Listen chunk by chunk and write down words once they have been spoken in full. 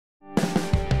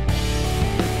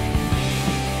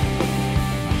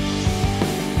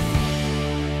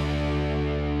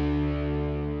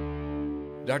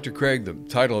Dr. Craig, the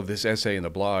title of this essay in the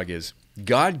blog is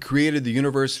God Created the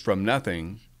Universe from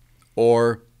Nothing,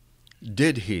 or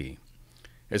Did He?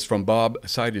 It's from Bob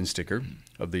Seidensticker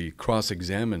of the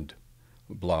Cross-Examined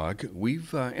blog. We've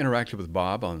interacted with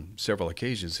Bob on several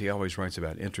occasions. He always writes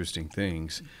about interesting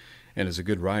things and is a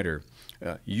good writer.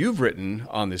 You've written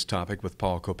on this topic with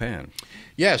Paul Copan.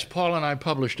 Yes, Paul and I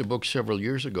published a book several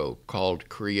years ago called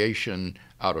Creation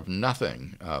Out of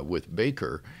Nothing with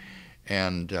Baker.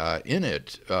 And in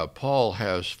it, Paul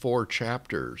has 4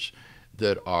 chapters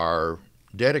that are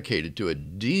dedicated to a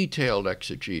detailed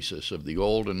exegesis of the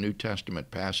Old and New Testament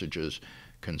passages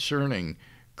concerning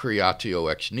creatio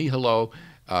ex nihilo,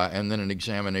 and then an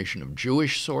examination of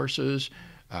Jewish sources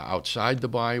outside the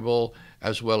Bible,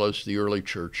 as well as the early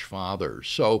church fathers.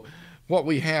 So what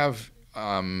we have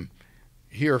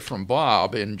here from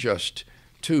Bob in just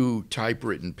 2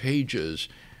 typewritten pages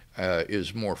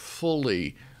is more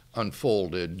fully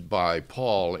unfolded by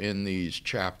Paul in these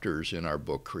chapters in our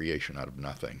book, Creation Out of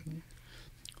Nothing.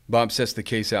 Bob sets the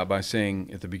case out by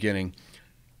saying at the beginning,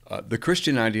 the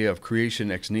Christian idea of creation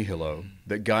ex nihilo,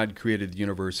 that God created the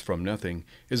universe from nothing,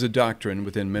 is a doctrine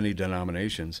within many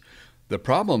denominations. The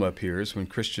problem appears when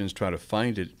Christians try to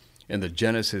find it in the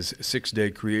Genesis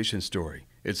 6-day creation story.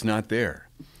 It's not there.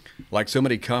 Like so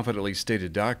many confidently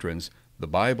stated doctrines, the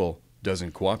Bible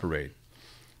doesn't cooperate.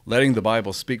 Letting the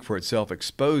Bible speak for itself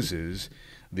exposes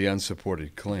the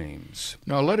unsupported claims.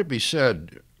 Now, let it be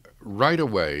said right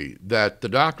away that the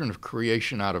doctrine of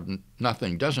creation out of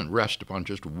nothing doesn't rest upon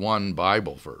just one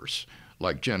Bible verse,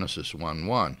 like Genesis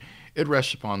 1:1. It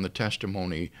rests upon the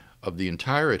testimony of the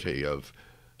entirety of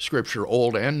Scripture,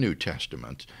 Old and New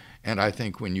Testament. And I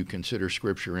think when you consider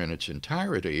Scripture in its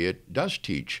entirety, it does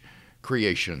teach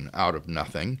creation out of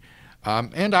nothing.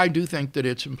 And I do think that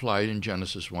it's implied in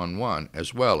Genesis 1:1,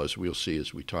 as well, as we'll see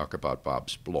as we talk about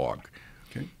Bob's blog.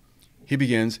 Okay. He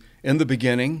begins, in the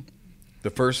beginning, the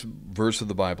first verse of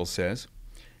the Bible says,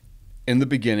 in the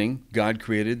beginning, God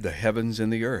created the heavens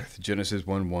and the earth, Genesis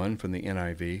 1:1 from the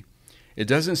NIV. It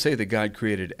doesn't say that God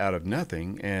created out of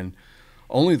nothing, and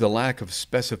only the lack of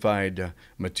specified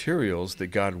materials that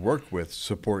God worked with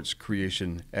supports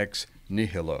creation ex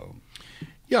nihilo.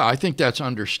 Yeah, I think that's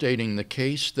understating the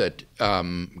case that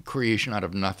creation out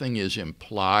of nothing is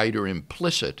implied or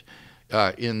implicit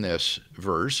in this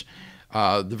verse.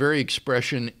 The very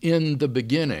expression, in the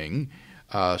beginning,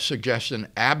 suggests an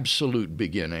absolute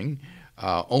beginning.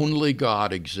 Only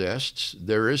God exists.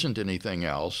 There isn't anything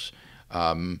else.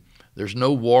 There's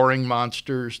no warring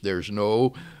monsters. There's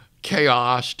no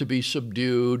chaos to be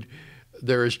subdued.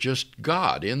 There is just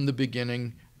God. In the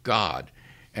beginning, God.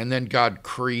 And then God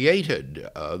created.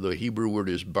 The Hebrew word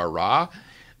is bara.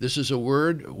 This is a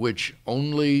word which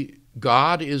only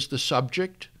God is the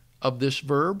subject of this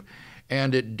verb,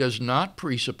 and it does not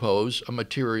presuppose a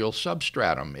material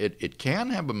substratum. It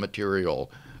can have a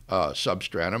material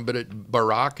substratum, but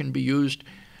bara can be used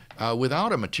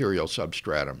without a material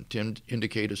substratum to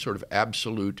indicate a sort of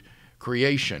absolute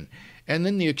creation. And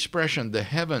then the expression, the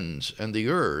heavens and the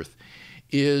earth,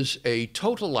 is a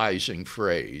totalizing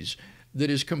phrase that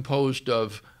is composed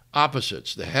of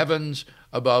opposites, the heavens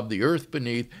above, the earth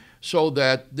beneath, so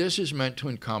that this is meant to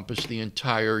encompass the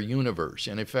entire universe.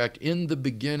 And in fact, in the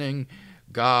beginning,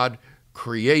 God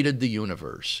created the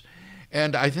universe.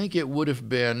 And I think it would have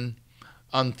been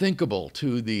unthinkable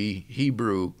to the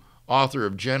Hebrew author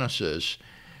of Genesis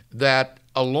that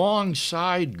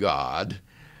alongside God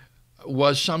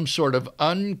was some sort of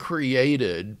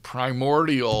uncreated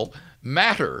primordial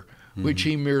matter, which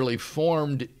he merely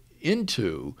formed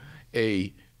into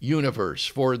a universe.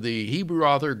 For the Hebrew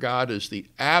author, God is the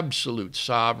absolute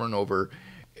sovereign over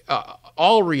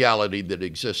all reality that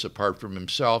exists apart from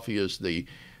himself. He is the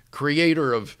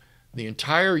creator of the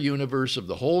entire universe, of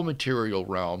the whole material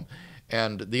realm,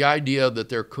 and the idea that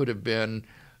there could have been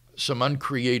some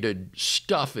uncreated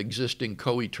stuff existing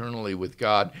co-eternally with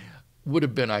God would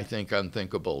have been, I think,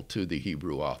 unthinkable to the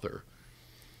Hebrew author.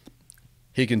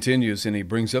 He continues, and he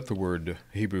brings up the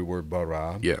Hebrew word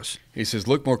bara. Yes. He says,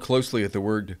 look more closely at the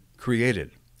word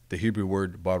created, the Hebrew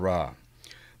word bara.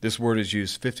 This word is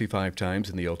used 55 times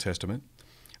in the Old Testament.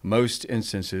 Most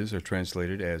instances are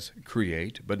translated as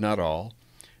create, but not all,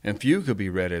 and few could be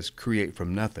read as create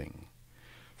from nothing.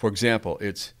 For example,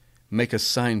 it's make a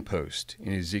signpost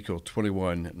in Ezekiel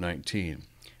 21:19,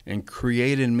 and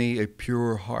create in me a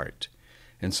pure heart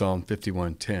in Psalm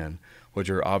 51:10, which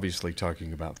are obviously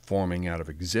talking about forming out of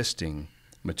existing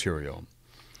material.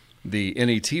 The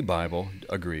NET Bible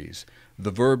agrees.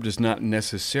 The verb does not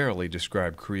necessarily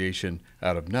describe creation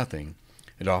out of nothing.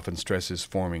 It often stresses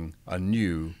forming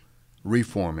anew,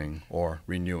 reforming, or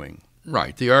renewing.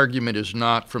 Right. The argument is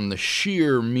not from the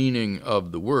sheer meaning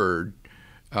of the word.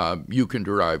 You can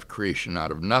derive creation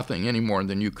out of nothing any more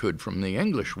than you could from the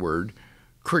English word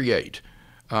create.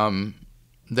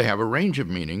 They have a range of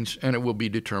meanings, and it will be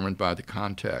determined by the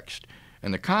context.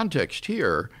 And the context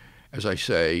here, as I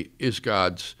say, is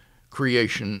God's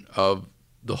creation of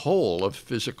the whole of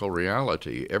physical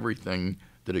reality, everything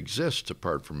that exists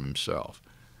apart from himself.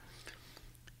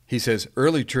 He says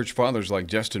early church fathers like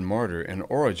Justin Martyr and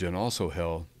Origen also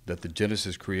held that the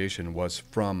Genesis creation was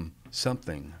from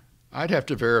something. I'd have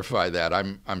to verify that.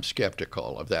 I'm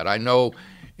skeptical of that. I know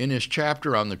in his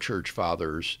chapter on the church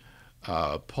fathers,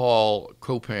 Paul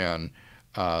Copan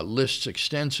lists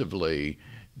extensively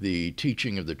the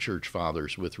teaching of the church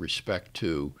fathers with respect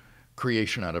to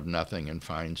creation out of nothing, and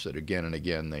finds that again and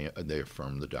again they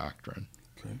affirm the doctrine.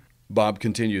 Okay. Bob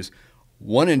continues,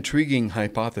 one intriguing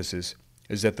hypothesis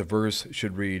is that the verse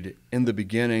should read, "In the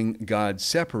beginning God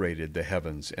separated the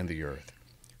heavens and the earth."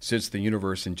 Since the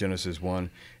universe in Genesis 1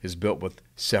 is built with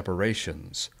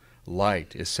separations,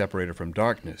 light is separated from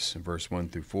darkness in verse 1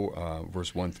 to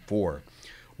 4.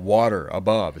 Water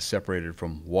above is separated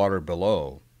from water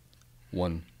below,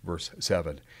 1 verse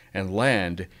 7. And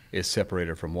land is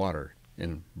separated from water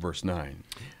in verse 9.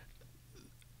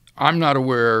 I'm not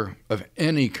aware of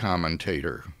any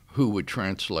commentator who would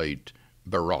translate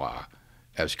bara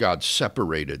as God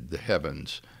separated the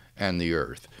heavens and the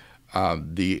earth.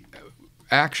 The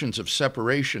actions of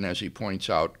separation, as he points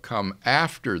out, come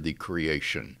after the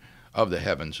creation of the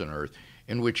heavens and earth,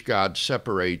 in which God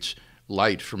separates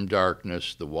light from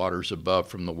darkness, the waters above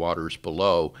from the waters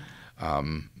below.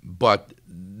 But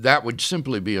that would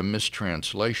simply be a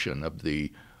mistranslation of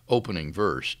the opening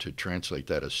verse to translate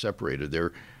that as separated.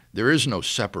 There is no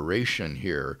separation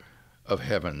here of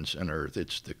heavens and earth.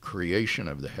 It's the creation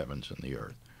of the heavens and the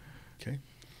earth. Okay.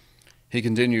 He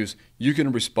continues, you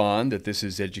can respond that this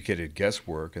is educated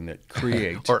guesswork and that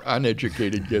create... or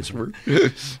uneducated guesswork.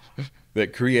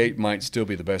 that create might still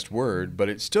be the best word, but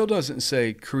it still doesn't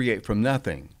say create from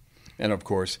nothing. And of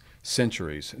course,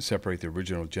 centuries separate the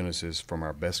original Genesis from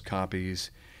our best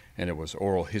copies, and it was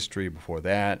oral history before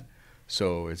that,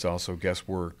 so it's also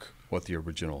guesswork what the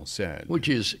original said. Which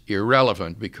is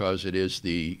irrelevant because it is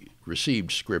the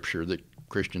received scripture that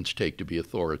Christians take to be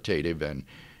authoritative and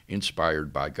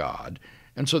inspired by God.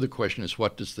 And so the question is,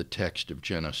 what does the text of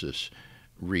Genesis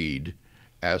read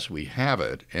as we have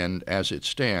it? And as it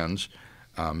stands,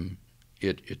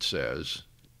 it says,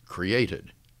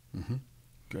 created. Mm-hmm.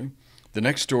 Okay. The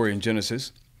next story in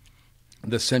Genesis,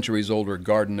 the centuries-older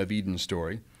Garden of Eden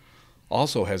story,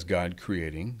 also has God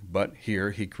creating, but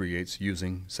here he creates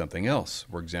using something else.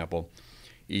 For example,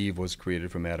 Eve was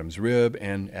created from Adam's rib,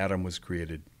 and Adam was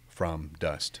created from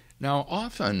dust. Now,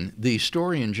 often the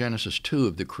story in Genesis 2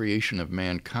 of the creation of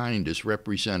mankind is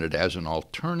represented as an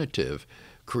alternative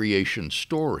creation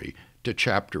story to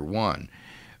chapter 1.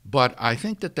 But I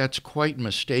think that that's quite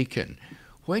mistaken.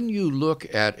 When you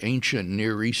look at ancient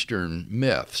Near Eastern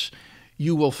myths,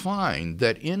 you will find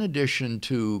that in addition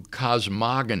to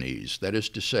cosmogonies, that is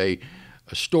to say,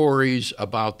 stories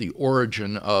about the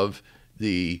origin of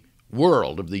the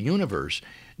world, of the universe,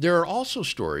 there are also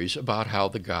stories about how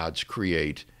the gods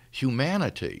create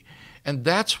humanity. And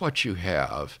that's what you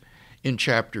have in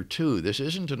chapter 2. This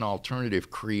isn't an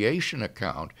alternative creation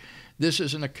account. This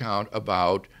is an account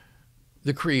about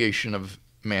the creation of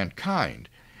mankind.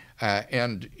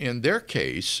 And in their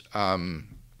case,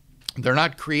 they're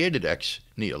not created ex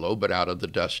nihilo, but out of the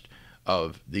dust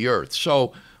of the earth.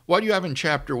 So what you have in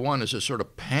chapter 1 is a sort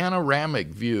of panoramic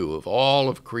view of all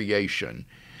of creation,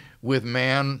 with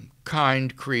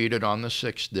mankind created on the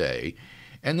sixth day.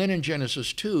 And then in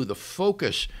Genesis 2, the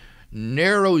focus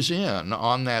narrows in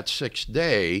on that sixth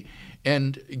day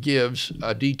and gives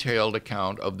a detailed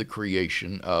account of the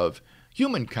creation of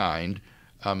humankind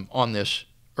on this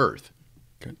earth.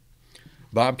 Okay.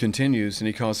 Bob continues, and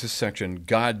he calls this section,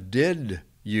 God did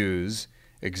use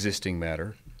existing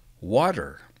matter,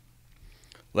 water.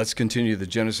 Let's continue the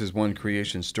Genesis 1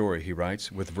 creation story, he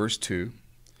writes, with verse 2.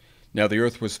 Now the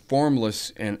earth was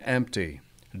formless and empty.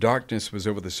 Darkness was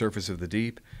over the surface of the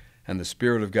deep, and the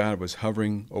Spirit of God was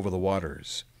hovering over the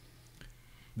waters.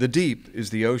 The deep is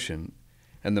the ocean,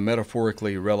 and the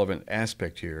metaphorically relevant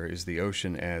aspect here is the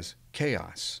ocean as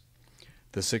chaos.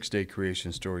 The six-day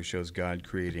creation story shows God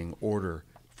creating order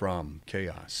from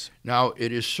chaos. Now,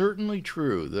 it is certainly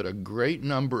true that a great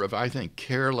number of, I think,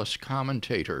 careless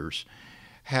commentators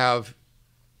have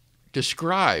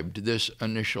described this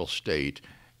initial state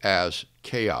as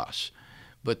chaos.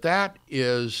 But that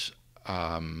is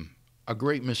a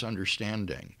great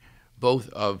misunderstanding, both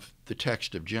of the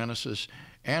text of Genesis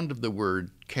and of the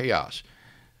word chaos.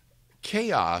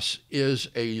 chaos is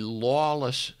a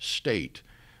lawless state,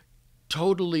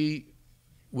 totally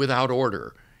without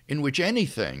order, in which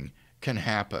anything can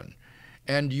happen.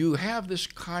 And you have this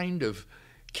kind of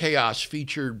chaos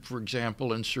featured, for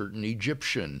example, in certain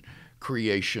Egyptian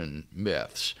creation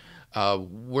myths,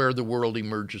 where the world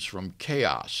emerges from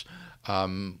chaos,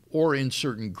 or in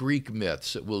certain Greek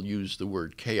myths that will use the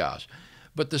word chaos.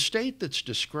 But the state that's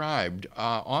described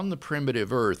on the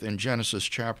primitive earth in Genesis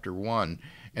chapter 1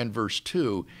 and verse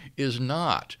 2 is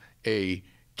not a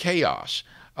chaos.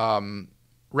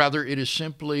 Rather, it is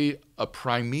simply a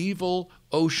primeval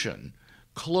ocean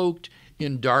cloaked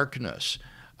in darkness.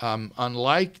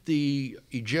 Unlike the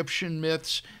Egyptian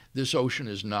myths, this ocean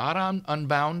is not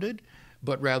unbounded,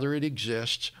 but rather it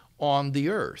exists on the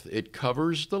earth. It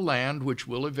covers the land which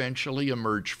will eventually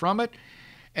emerge from it,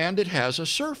 and it has a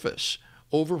surface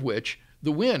over which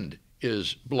the wind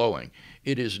is blowing.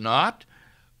 It is not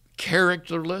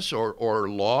characterless or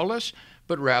lawless,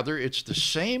 but rather it's the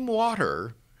same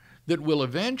water that will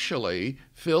eventually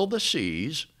fill the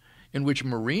seas, in which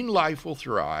marine life will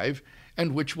thrive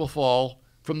and which will fall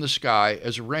from the sky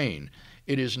as rain.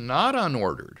 It is not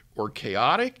unordered or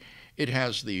chaotic. It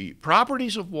has the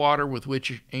properties of water with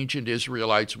which ancient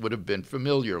Israelites would have been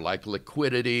familiar, like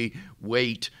liquidity,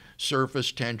 weight,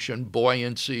 surface tension,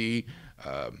 buoyancy,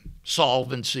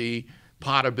 solvency,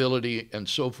 potability, and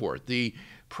so forth. The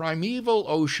primeval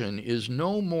ocean is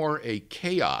no more a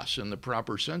chaos in the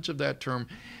proper sense of that term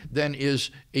than is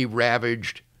a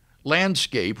ravaged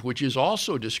landscape, which is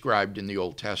also described in the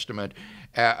Old Testament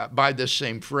by this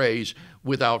same phrase,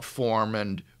 without form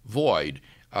and void,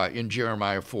 in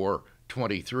Jeremiah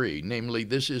 4:23. Namely,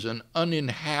 this is an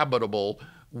uninhabitable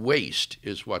waste,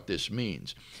 is what this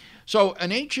means. So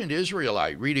an ancient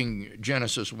Israelite reading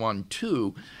Genesis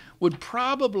 1:2 would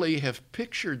probably have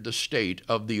pictured the state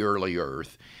of the early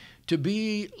earth to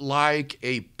be like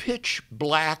a pitch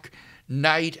black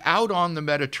night out on the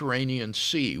Mediterranean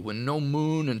Sea when no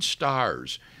moon and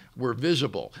stars were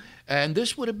visible. And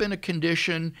this would have been a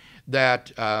condition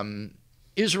that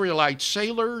Israelite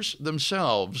sailors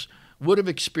themselves would have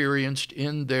experienced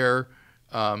in their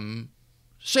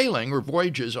sailing or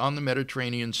voyages on the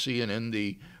Mediterranean Sea and in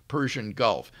the Persian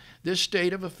Gulf. This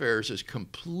state of affairs is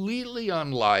completely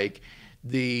unlike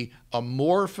the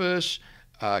amorphous,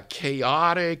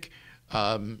 chaotic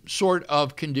sort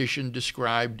of condition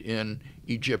described in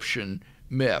Egyptian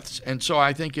myths. And so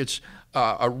I think it's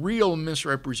a real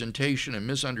misrepresentation and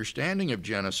misunderstanding of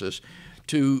Genesis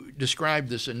to describe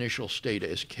this initial state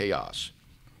as chaos.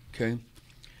 Okay.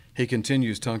 He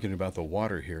continues talking about the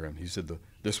water here. He said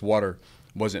this water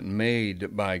wasn't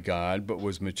made by God, but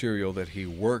was material that he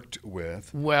worked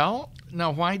with. Well,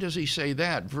 now why does he say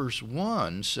that? Verse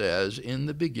 1 says, in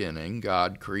the beginning,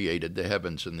 God created the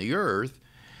heavens and the earth.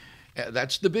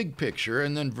 That's the big picture.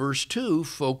 And then verse 2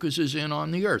 focuses in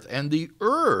on the earth. And the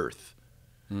earth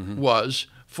was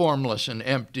formless and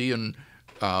empty, and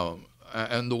the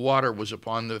water was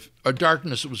upon the,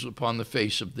 darkness was upon the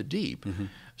face of the deep.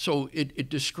 So it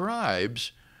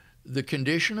describes the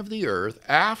condition of the earth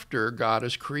after God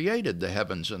has created the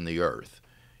heavens and the earth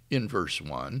in verse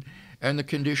 1. And the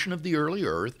condition of the early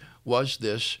earth was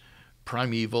this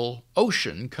primeval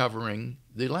ocean covering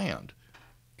the land.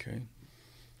 Okay.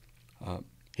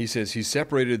 He says he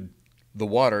separated the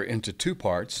water into two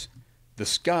parts, the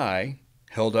sky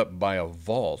held up by a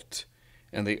vault,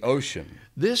 and the ocean.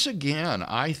 This, again,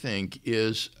 I think,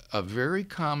 is a very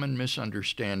common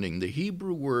misunderstanding. The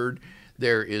Hebrew word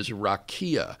there is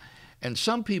rakia, and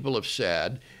some people have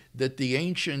said that the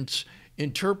ancients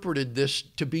interpreted this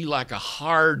to be like a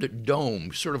hard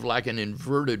dome, sort of like an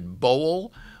inverted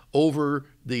bowl over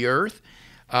the earth,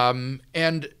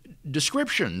 and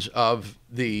descriptions of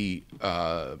this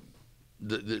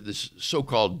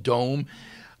so-called dome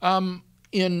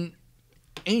in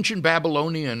ancient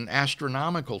Babylonian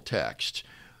astronomical texts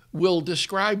will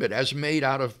describe it as made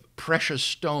out of precious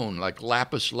stone like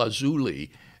lapis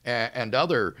lazuli and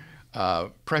other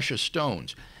precious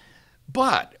stones.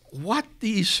 But what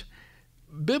these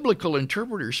biblical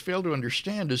interpreters fail to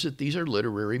understand is that these are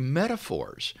literary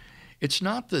metaphors. It's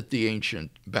not that the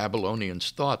ancient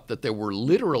Babylonians thought that there were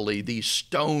literally these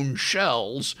stone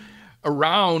shells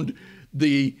around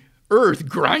the earth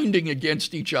grinding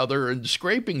against each other and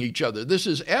scraping each other. This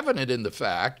is evident in the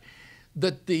fact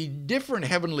that the different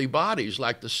heavenly bodies,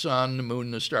 like the sun, the moon,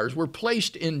 and the stars, were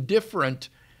placed in different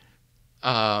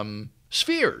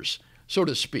spheres, so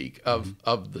to speak,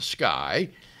 of the sky.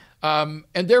 And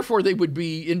therefore, they would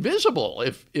be invisible.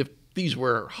 If these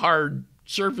were hard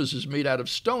surfaces made out of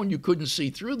stone, you couldn't see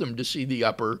through them to see the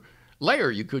upper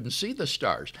layer. You couldn't see the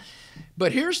stars.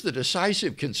 But here's the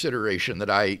decisive consideration that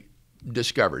I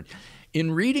discovered.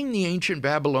 In reading the ancient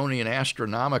Babylonian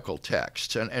astronomical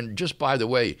texts, and just by the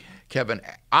way, Kevin,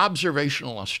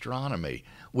 observational astronomy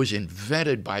was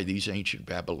invented by these ancient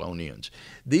Babylonians.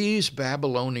 These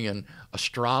Babylonian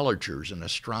astrologers and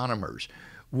astronomers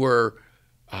were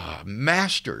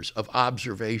masters of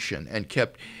observation and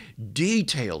kept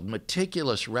detailed,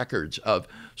 meticulous records of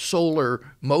solar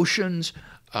motions,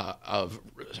 of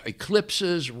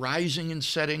eclipses, rising and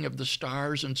setting of the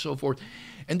stars, and so forth.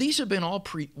 And these have been all,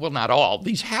 well, not all,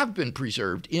 these have been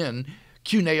preserved in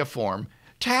cuneiform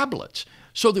tablets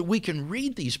so that we can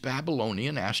read these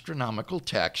Babylonian astronomical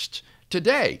texts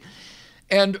today.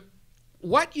 And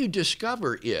what you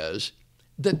discover is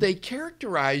that they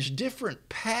characterize different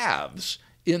paths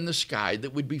in the sky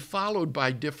that would be followed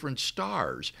by different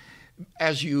stars.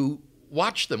 As you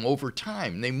watch them over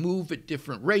time, they move at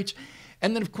different rates.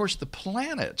 And then, of course, the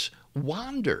planets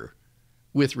wander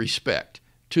with respect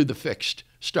to the fixed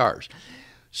stars.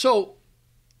 So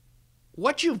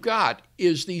what you've got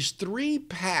is these three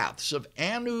paths of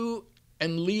Anu,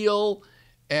 Enlil,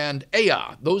 and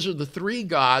Ea. Those are the three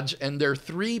gods, and their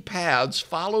three paths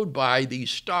followed by these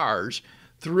stars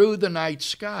through the night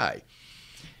sky.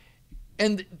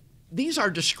 And these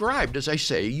are described, as I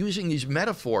say, using these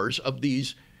metaphors of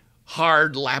these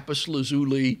hard lapis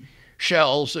lazuli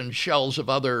shells and shells of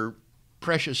other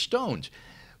precious stones.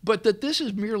 But that this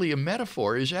is merely a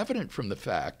metaphor is evident from the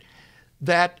fact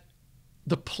that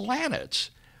the planets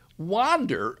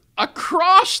wander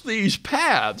across these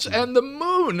paths, and the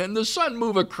moon and the sun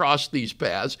move across these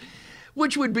paths,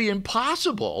 which would be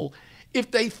impossible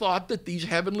if they thought that these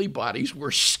heavenly bodies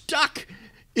were stuck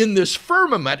in this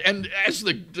firmament, and as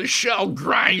the shell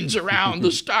grinds around,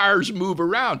 the stars move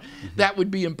around. That would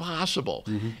be impossible.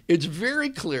 It's very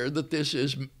clear that this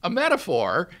is a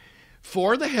metaphor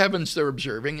for the heavens they're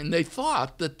observing, and they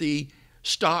thought that the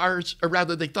stars, or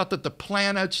rather they thought that the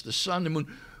planets, the sun, the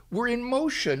moon, were in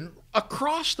motion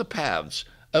across the paths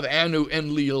of Anu,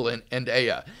 Enlil, and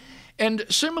Ea. And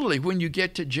similarly, when you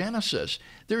get to Genesis,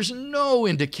 there's no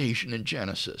indication in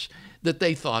Genesis that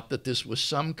they thought that this was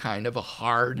some kind of a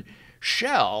hard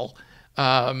shell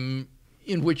in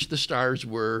which the stars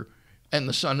were and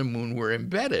the sun and moon were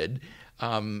embedded.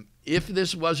 If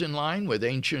this was in line with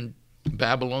ancient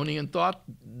Babylonian thought,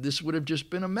 this would have just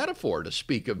been a metaphor to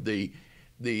speak of the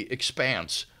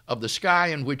expanse of the sky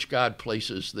in which God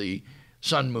places the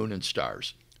sun, moon, and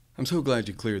stars. I'm so glad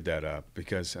you cleared that up,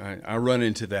 because I run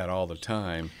into that all the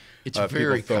time. It's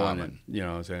very common.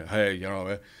 Saying,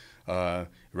 hey,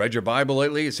 read your Bible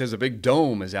lately? It says a big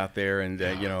dome is out there, and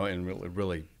and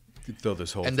really throw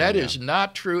this whole thing And that down. is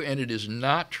not true, and it is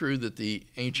not true that the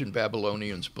ancient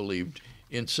Babylonians believed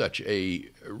in such a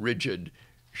rigid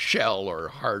shell or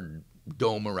hard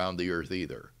dome around the earth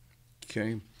either.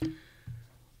 Okay.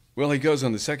 Well, he goes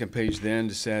on the second page then,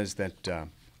 says that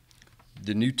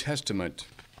the New Testament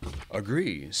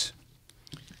agrees,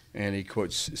 and he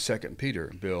quotes 2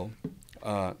 Peter, Bill.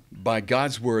 By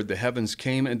God's word, the heavens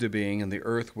came into being, and the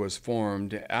earth was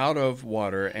formed out of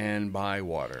water and by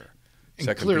water.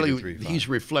 And clearly, he's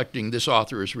reflecting, this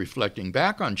author is reflecting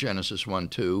back on Genesis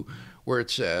 1:2, where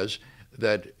it says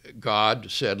that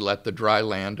God said, let the dry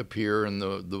land appear, and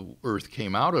the earth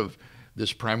came out of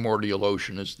this primordial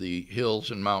ocean as the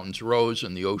hills and mountains rose,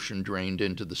 and the ocean drained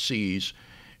into the seas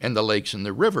and the lakes and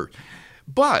the river.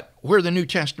 But where the New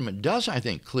Testament does, I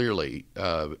think, clearly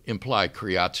imply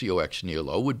creatio ex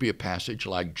nihilo would be a passage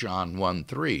like John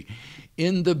 1:3.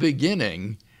 In the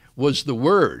beginning was the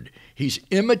Word. He's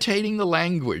imitating the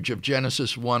language of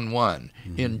Genesis 1:1.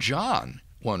 In John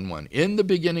 1:1, in the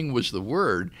beginning was the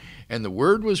Word, and the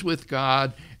Word was with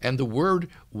God, and the Word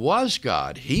was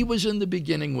God. He was in the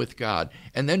beginning with God.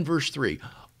 And then verse 3,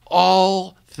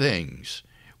 all things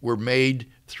were made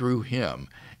through him,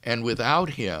 and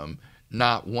without him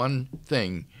not one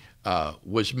thing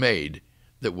was made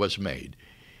that was made.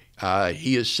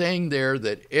 He is saying there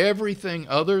that everything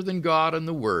other than God and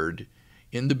the Word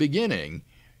in the beginning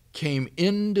came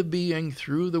into being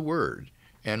through the Word,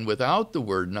 and without the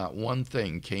Word not one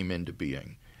thing came into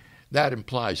being. That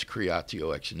implies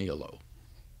creatio ex nihilo.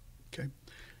 Okay.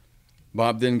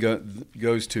 Bob then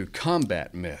goes to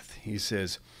combat myth. He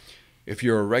says, if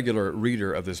you're a regular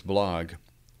reader of this blog,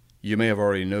 you may have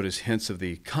already noticed hints of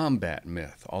the combat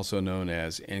myth, also known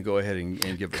as, and go ahead and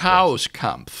give it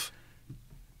Chaoskampf.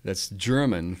 That's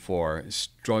German for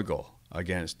struggle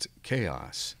against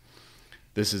chaos.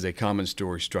 This is a common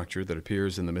story structure that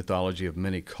appears in the mythology of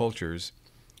many cultures.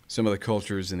 Some of the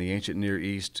cultures in the ancient Near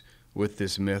East with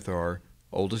this myth are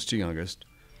oldest to youngest,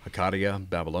 Akkadian,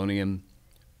 Babylonian,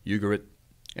 Ugarit,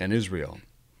 and Israel.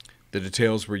 The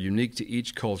details were unique to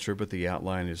each culture, but the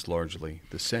outline is largely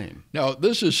the same. Now,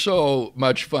 this is so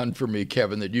much fun for me,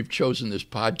 Kevin, that you've chosen this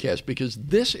podcast, because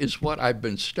this is what I've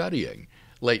been studying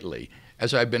lately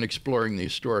as I've been exploring the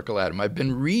historical Adam. I've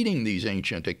been reading these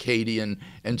ancient Akkadian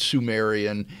and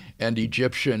Sumerian and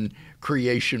Egyptian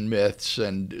creation myths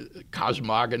and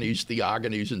cosmogonies,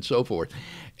 theogonies, and so forth.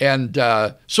 And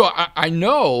so I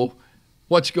know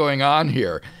what's going on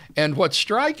here. And what's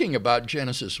striking about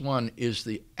Genesis 1 is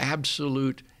the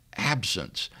absolute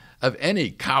absence of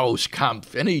any Chaos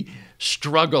Kampf, any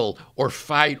struggle or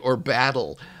fight or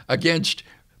battle against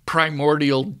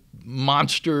primordial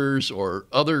monsters or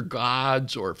other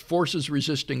gods or forces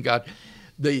resisting God.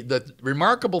 The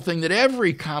remarkable thing that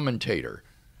every commentator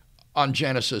on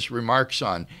Genesis remarks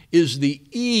on is the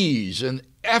ease and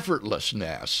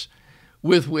effortlessness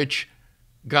with which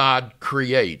God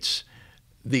creates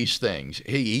these things.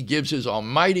 He gives his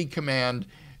almighty command,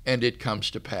 and it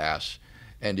comes to pass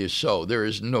and is so. There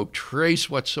is no trace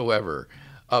whatsoever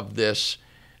of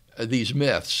these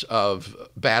myths of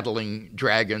battling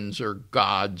dragons or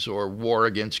gods or war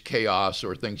against chaos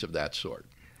or things of that sort.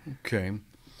 Okay.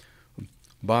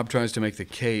 Bob tries to make the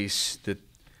case that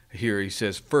here he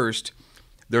says, first,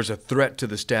 there's a threat to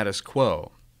the status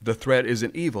quo. The threat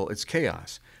isn't evil, it's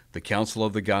chaos. The council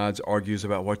of the gods argues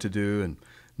about what to do, and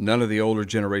none of the older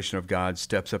generation of gods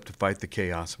steps up to fight the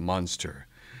chaos monster.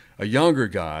 A younger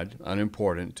god,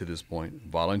 unimportant to this point,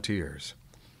 volunteers.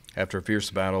 After a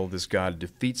fierce battle, this god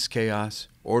defeats chaos,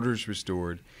 order is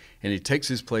restored, and he takes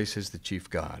his place as the chief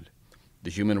god.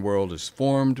 The human world is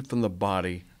formed from the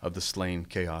body of the slain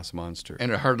chaos monster.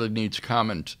 And it hardly needs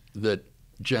comment that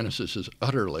Genesis is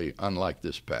utterly unlike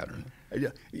this pattern.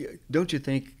 Don't you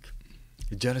think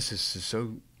Genesis is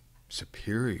so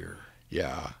superior?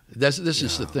 Yeah, this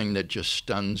is the thing that just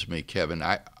stuns me, Kevin.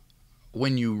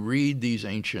 When you read these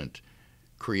ancient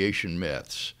creation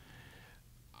myths,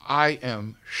 I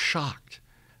am shocked.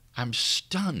 I'm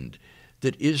stunned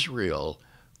that Israel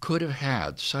could have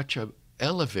had such an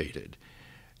elevated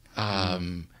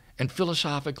and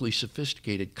philosophically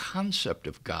sophisticated concept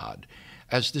of God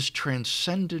as this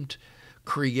transcendent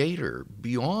creator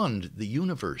beyond the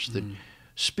universe that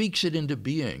speaks it into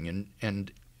being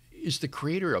and is the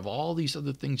creator of all these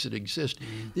other things that exist.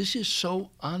 This is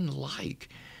so unlike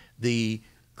the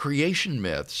creation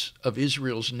myths of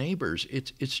Israel's neighbors.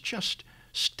 It's just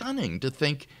stunning to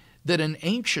think that an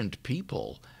ancient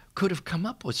people could have come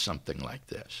up with something like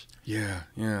this. Yeah.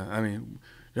 I mean,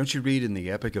 don't you read in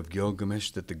the Epic of Gilgamesh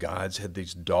that the gods had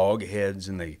these dog heads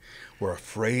and they were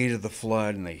afraid of the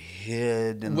flood and they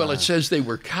hid? Well, it says they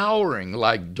were cowering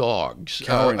like dogs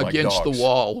against the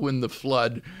wall when the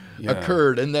flood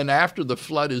occurred. And then after the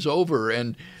flood is over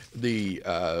and the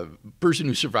person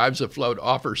who survives the flood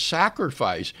offers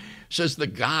sacrifice, says the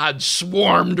gods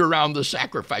swarmed around the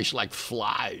sacrifice like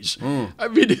flies. I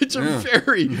mean, it's a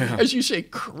very, as you say,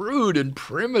 crude and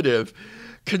primitive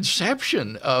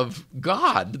conception of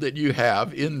God that you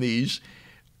have in these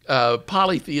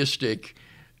polytheistic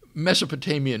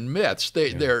Mesopotamian myths.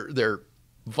 They're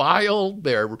vile,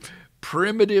 they're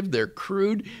primitive, they're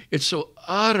crude. It's so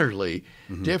utterly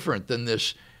different than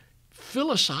this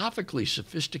philosophically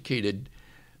sophisticated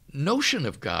notion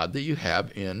of God that you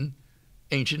have in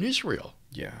ancient Israel.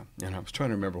 Yeah, and I was trying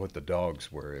to remember what the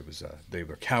dogs were. It was they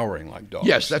were cowering like dogs.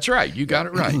 Yes, that's right. You got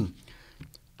it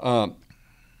right.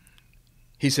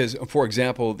 He says, for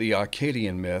example, the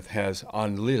Akkadian myth has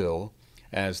Enlil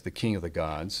as the king of the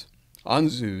gods.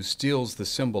 Anzu steals the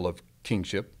symbol of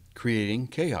kingship, creating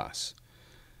chaos.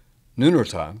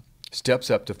 Ninurta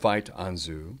steps up to fight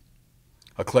Anzu.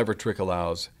 A clever trick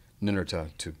allows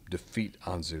Ninurta to defeat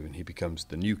Anzu, and he becomes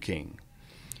the new king.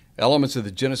 Elements of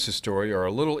the Genesis story are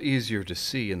a little easier to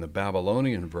see in the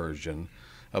Babylonian version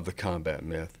of the combat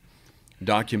myth,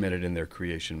 documented in their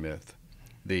creation myth,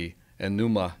 the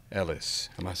Enuma Elis.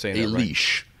 Am I saying that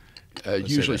Elish. right?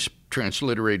 Usually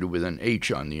transliterated with an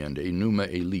H on the end,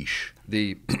 Enuma Elish.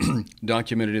 The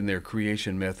documented in their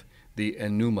creation myth, the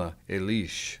Enuma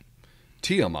Elish.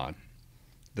 Tiamat,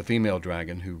 the female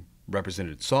dragon who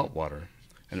represented salt water,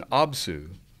 and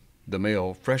Absu, the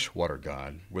male freshwater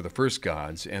god, were the first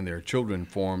gods, and their children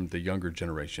formed the younger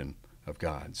generation of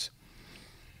gods.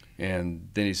 And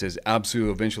then he says, Absu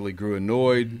eventually grew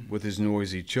annoyed with his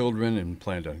noisy children and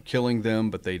planned on killing them,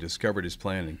 but they discovered his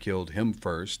plan and killed him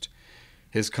first.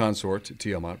 His consort,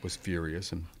 Tiamat, was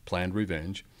furious and planned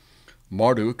revenge.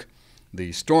 Marduk,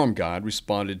 the storm god,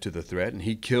 responded to the threat, and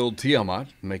he killed Tiamat,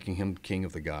 making him king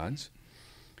of the gods.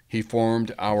 He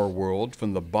formed our world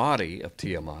from the body of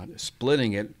Tiamat,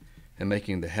 splitting it and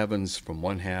making the heavens from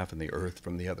one half and the earth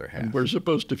from the other half. And we're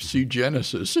supposed to see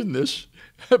Genesis in this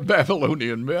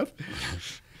Babylonian myth.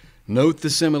 Note the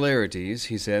similarities.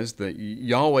 He says that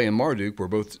Yahweh and Marduk were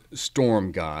both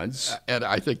storm gods. And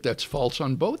I think that's false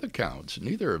on both accounts.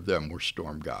 Neither of them were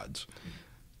storm gods.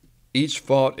 Each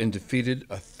fought and defeated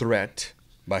a threat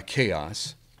by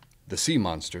chaos, the sea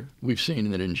monster. We've seen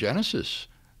that in Genesis.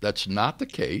 That's not the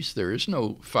case. There is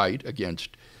no fight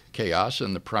against chaos,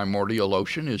 and the primordial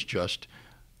ocean is just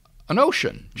an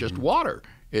ocean, just water.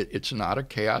 It's not a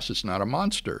chaos. It's not a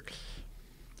monster.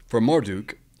 For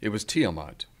Marduk, it was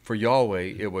Tiamat. For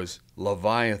Yahweh, it was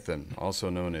Leviathan, also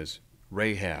known as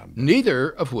Rahab. Neither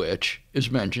of which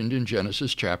is mentioned in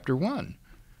Genesis chapter 1.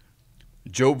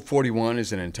 Job 41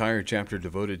 is an entire chapter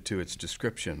devoted to its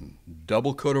description.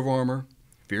 Double coat of armor,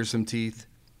 fearsome teeth,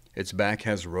 its back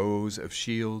has rows of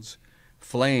shields,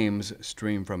 flames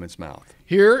stream from its mouth.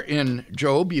 Here in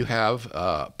Job, you have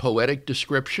a poetic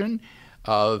description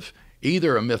of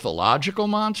either a mythological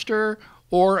monster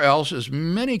or else, as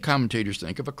many commentators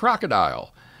think, of a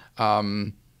crocodile.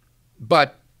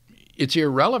 But it's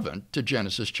irrelevant to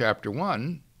Genesis chapter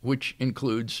 1, which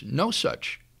includes no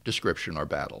such description or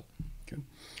battle. Okay.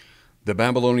 The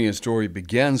Babylonian story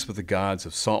begins with the gods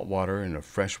of salt water and of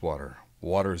fresh water.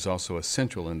 Water is also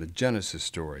essential in the Genesis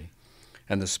story,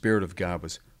 and the Spirit of God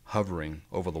was hovering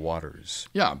over the waters.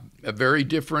 Yeah, a very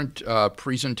different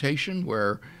presentation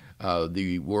where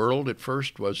the world at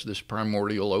first was this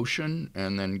primordial ocean,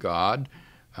 and then God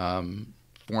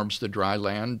forms the dry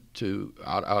land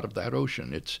out of that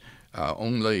ocean. It's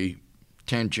only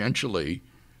tangentially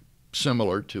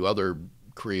similar to other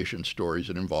creation stories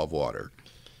that involve water.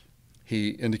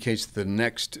 He indicates the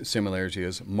next similarity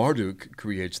is Marduk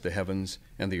creates the heavens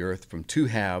and the earth from two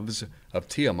halves of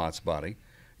Tiamat's body.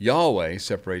 Yahweh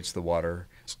separates the water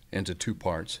into two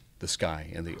parts, the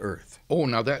sky and the earth. Oh,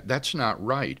 now that's not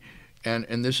right.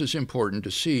 And this is important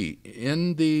to see.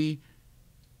 In the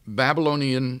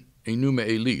Babylonian Enuma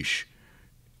Elish,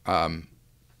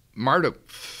 Marduk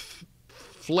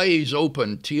flays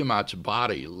open Tiamat's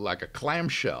body like a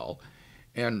clamshell,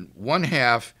 and one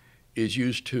half is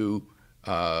used to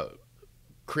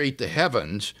create the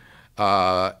heavens,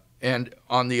 and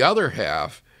on the other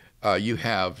half you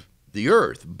have the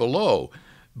earth below.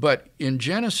 But in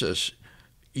Genesis,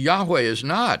 Yahweh is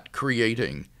not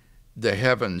creating the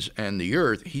heavens and the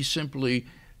earth. He's simply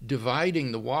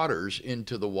dividing the waters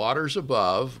into the waters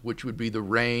above, which would be the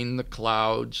rain, the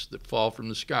clouds that fall from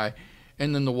the sky,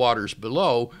 and then the waters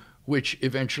below, which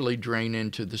eventually drain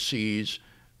into the seas,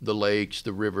 the lakes,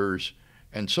 the rivers,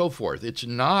 and so forth. It's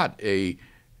not a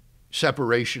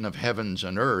separation of heavens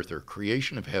and earth or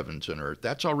creation of heavens and earth.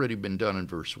 That's already been done in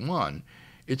verse 1.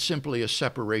 It's simply a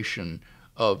separation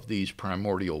of these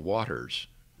primordial waters.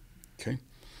 Okay.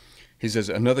 He says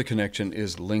another connection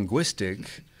is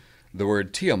linguistic. The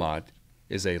word Tiamat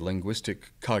is a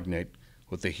linguistic cognate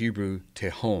with the Hebrew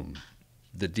tehom,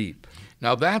 the deep.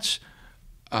 Now that's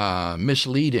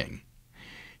misleading.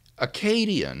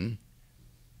 Akkadian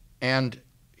and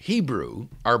Hebrew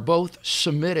are both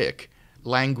Semitic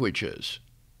languages.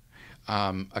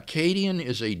 Akkadian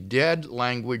is a dead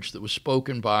language that was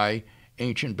spoken by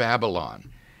ancient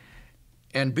Babylon.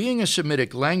 And being a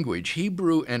Semitic language,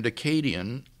 Hebrew and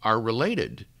Akkadian are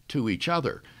related to each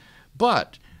other.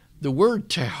 But the word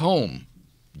tehom,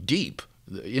 deep,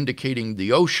 indicating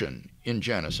the ocean in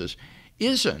Genesis,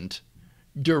 isn't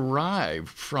derived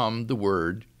from the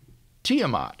word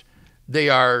Tiamat. They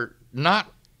are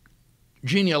not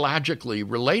genealogically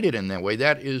related in that way.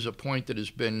 That is a point that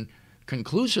has been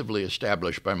conclusively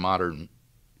established by modern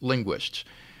linguists.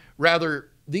 Rather,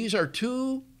 these are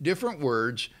two different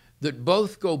words that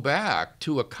both go back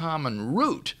to a common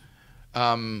root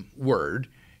word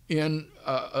in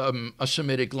a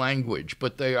Semitic language,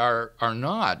 but they are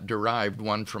not derived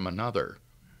one from another.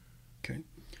 Okay.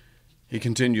 He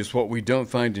continues, what we don't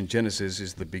find in Genesis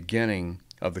is the beginning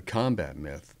of the combat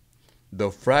myth,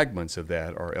 though fragments of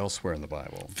that are elsewhere in the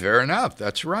Bible. Fair enough.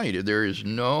 That's right. There is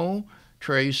no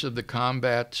trace of the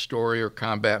combat story or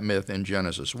combat myth in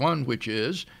Genesis 1, which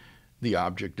is the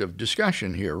object of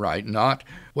discussion here, right? Not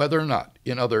whether or not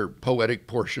in other poetic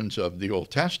portions of the Old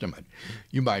Testament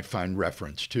you might find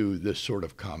reference to this sort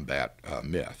of combat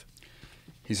myth.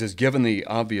 He says, given the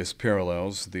obvious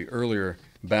parallels, the earlier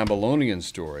Babylonian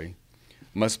story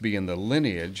must be in the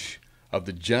lineage of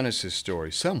the Genesis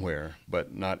story somewhere,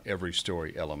 but not every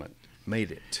story element made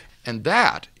it. And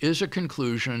that is a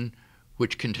conclusion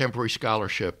which contemporary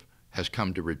scholarship has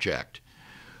come to reject.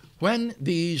 When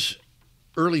these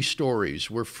early stories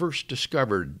were first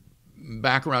discovered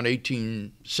back around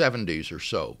 1870s or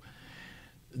so,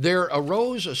 there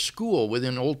arose a school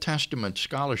within Old Testament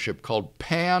scholarship called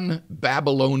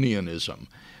Pan-Babylonianism,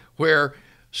 where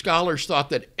scholars thought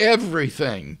that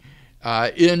everything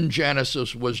in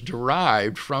Genesis was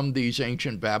derived from these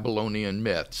ancient Babylonian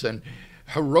myths, and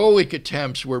heroic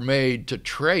attempts were made to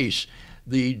trace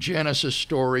the Genesis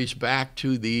stories back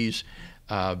to these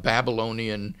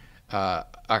Babylonian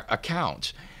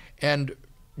accounts. And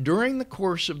during the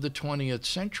course of the 20th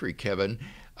century, Kevin,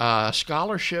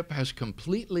 scholarship has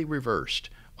completely reversed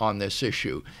on this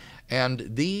issue.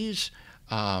 And these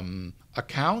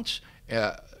accounts,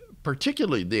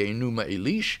 particularly the Enuma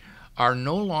Elish, are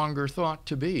no longer thought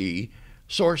to be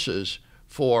sources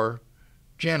for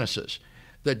Genesis.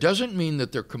 That doesn't mean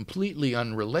that they're completely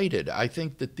unrelated. I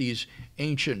think that these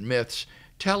ancient myths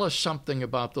tell us something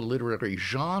about the literary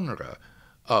genre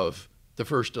of the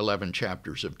first 11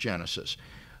 chapters of Genesis.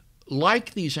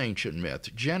 Like these ancient myths,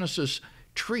 Genesis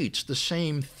treats the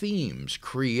same themes: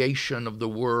 creation of the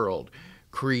world,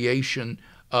 creation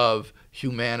of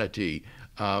humanity,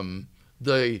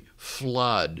 the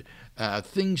flood,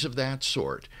 things of that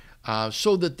sort,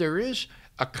 so that there is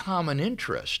a common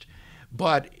interest,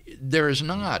 but there is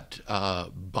not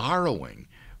borrowing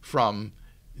from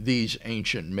these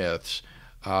ancient myths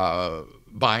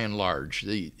by and large.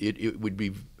 It would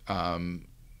be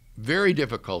very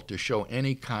difficult to show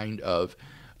any kind of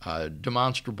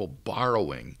demonstrable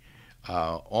borrowing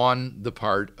on the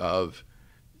part of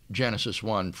Genesis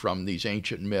 1 from these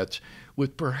ancient myths,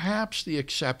 with perhaps the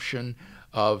exception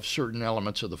of certain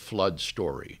elements of the flood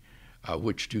story,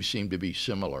 which do seem to be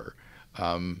similar.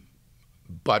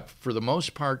 But for the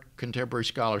most part, contemporary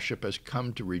scholarship has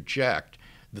come to reject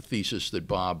the thesis that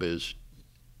Bob is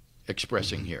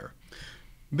expressing here.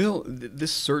 Bill,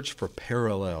 this search for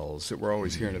parallels that we're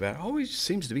always hearing about always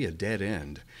seems to be a dead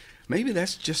end. Maybe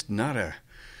that's just not a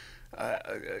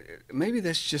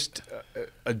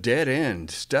dead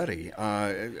end study.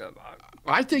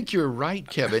 I think you're right,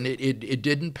 Kevin. It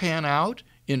didn't pan out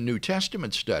in New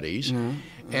Testament studies,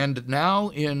 and now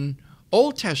in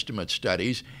Old Testament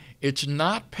studies, it's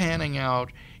not panning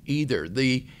out either.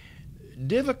 The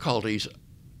difficulties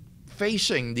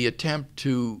facing the attempt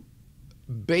to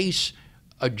base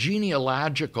a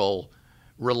genealogical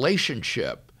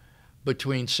relationship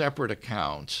between separate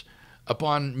accounts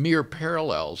upon mere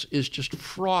parallels is just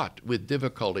fraught with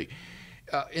difficulty.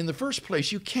 In the first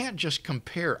place, you can't just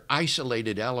compare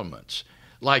isolated elements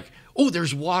like, oh,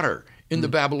 there's water in the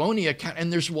Babylonia account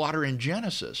and there's water in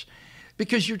Genesis,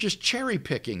 because you're just cherry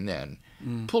picking then,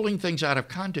 pulling things out of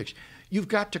context. You've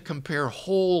got to compare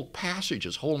whole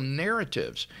passages, whole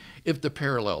narratives, if the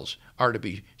parallels are to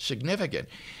be significant.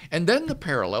 And then the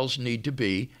parallels need to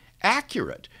be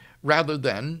accurate rather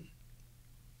than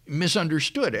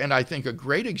misunderstood. And I think a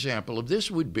great example of this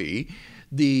would be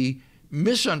the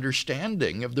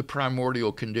misunderstanding of the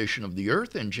primordial condition of the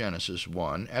earth in Genesis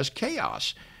 1 as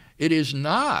chaos. It is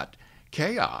not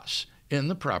chaos in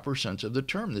the proper sense of the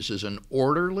term. This is an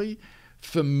orderly,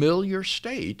 familiar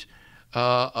state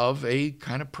of a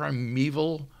kind of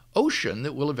primeval ocean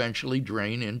that will eventually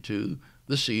drain into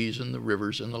the seas and the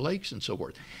rivers and the lakes and so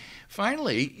forth.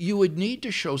 Finally, you would need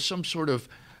to show some sort of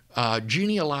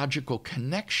genealogical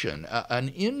connection, an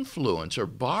influence or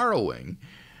borrowing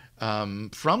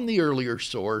from the earlier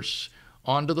source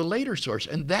onto the later source,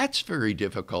 and that's very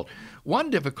difficult. One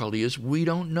difficulty is we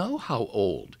don't know how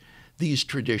old these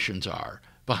traditions are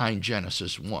behind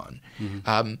Genesis 1.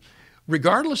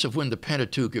 Regardless of when the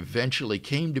Pentateuch eventually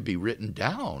came to be written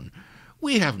down,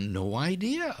 we have no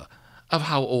idea of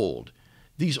how old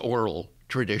these oral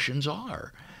traditions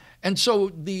are. And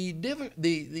so the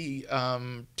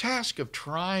task of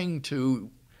trying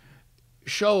to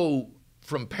show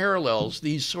from parallels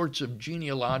these sorts of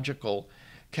genealogical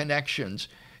connections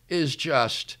is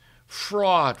just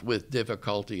fraught with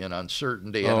difficulty and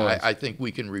uncertainty, and I think we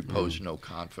can repose no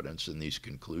confidence in these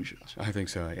conclusions. I think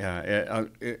so, yeah.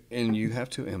 And you have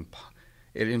to,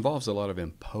 it involves a lot of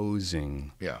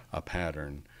imposing a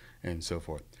pattern and so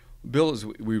forth. Bill, as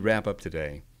we wrap up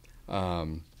today,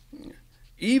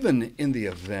 even in the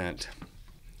event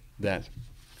that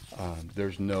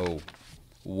there's no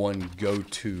one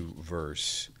go-to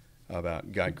verse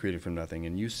about God created from nothing,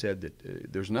 and you said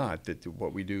that there's not, that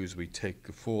what we do is we take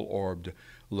a full-orbed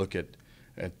look at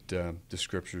the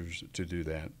Scriptures to do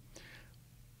that.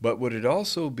 But would it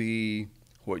also be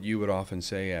what you would often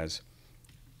say as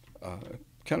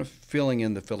kind of filling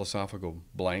in the philosophical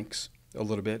blanks a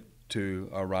little bit to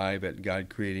arrive at God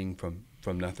creating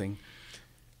from nothing?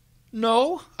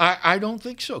 No, I don't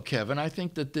think so, Kevin. I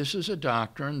think that this is a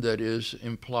doctrine that is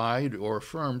implied or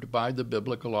affirmed by the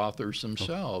biblical authors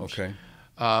themselves. Okay.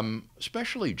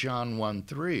 Especially John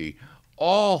 1:3.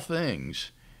 all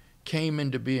things came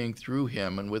into being through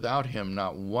him, and without him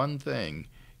not one thing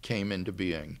came into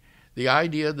being. The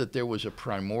idea that there was a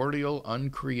primordial,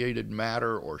 uncreated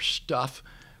matter or stuff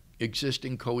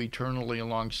existing co-eternally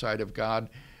alongside of God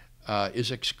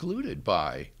is excluded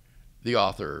by the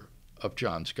author of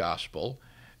John's Gospel,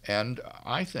 and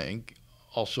I think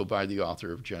also by the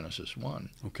author of Genesis 1.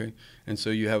 Okay, and so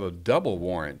you have a double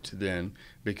warrant then,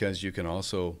 because you can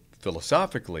also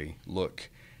philosophically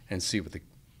look and see what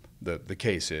the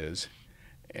case is.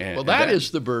 Well, that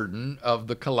is the burden of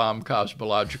the Kalam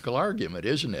cosmological argument,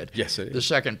 isn't it? Yes, it is. The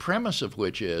second premise of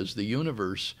which is the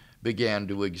universe began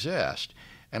to exist.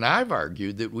 And I've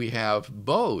argued that we have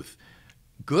both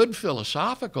good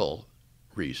philosophical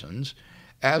reasons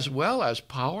as well as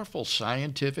powerful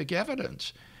scientific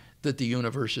evidence that the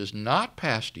universe is not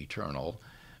past eternal,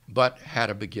 but had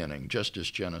a beginning, just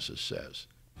as Genesis says.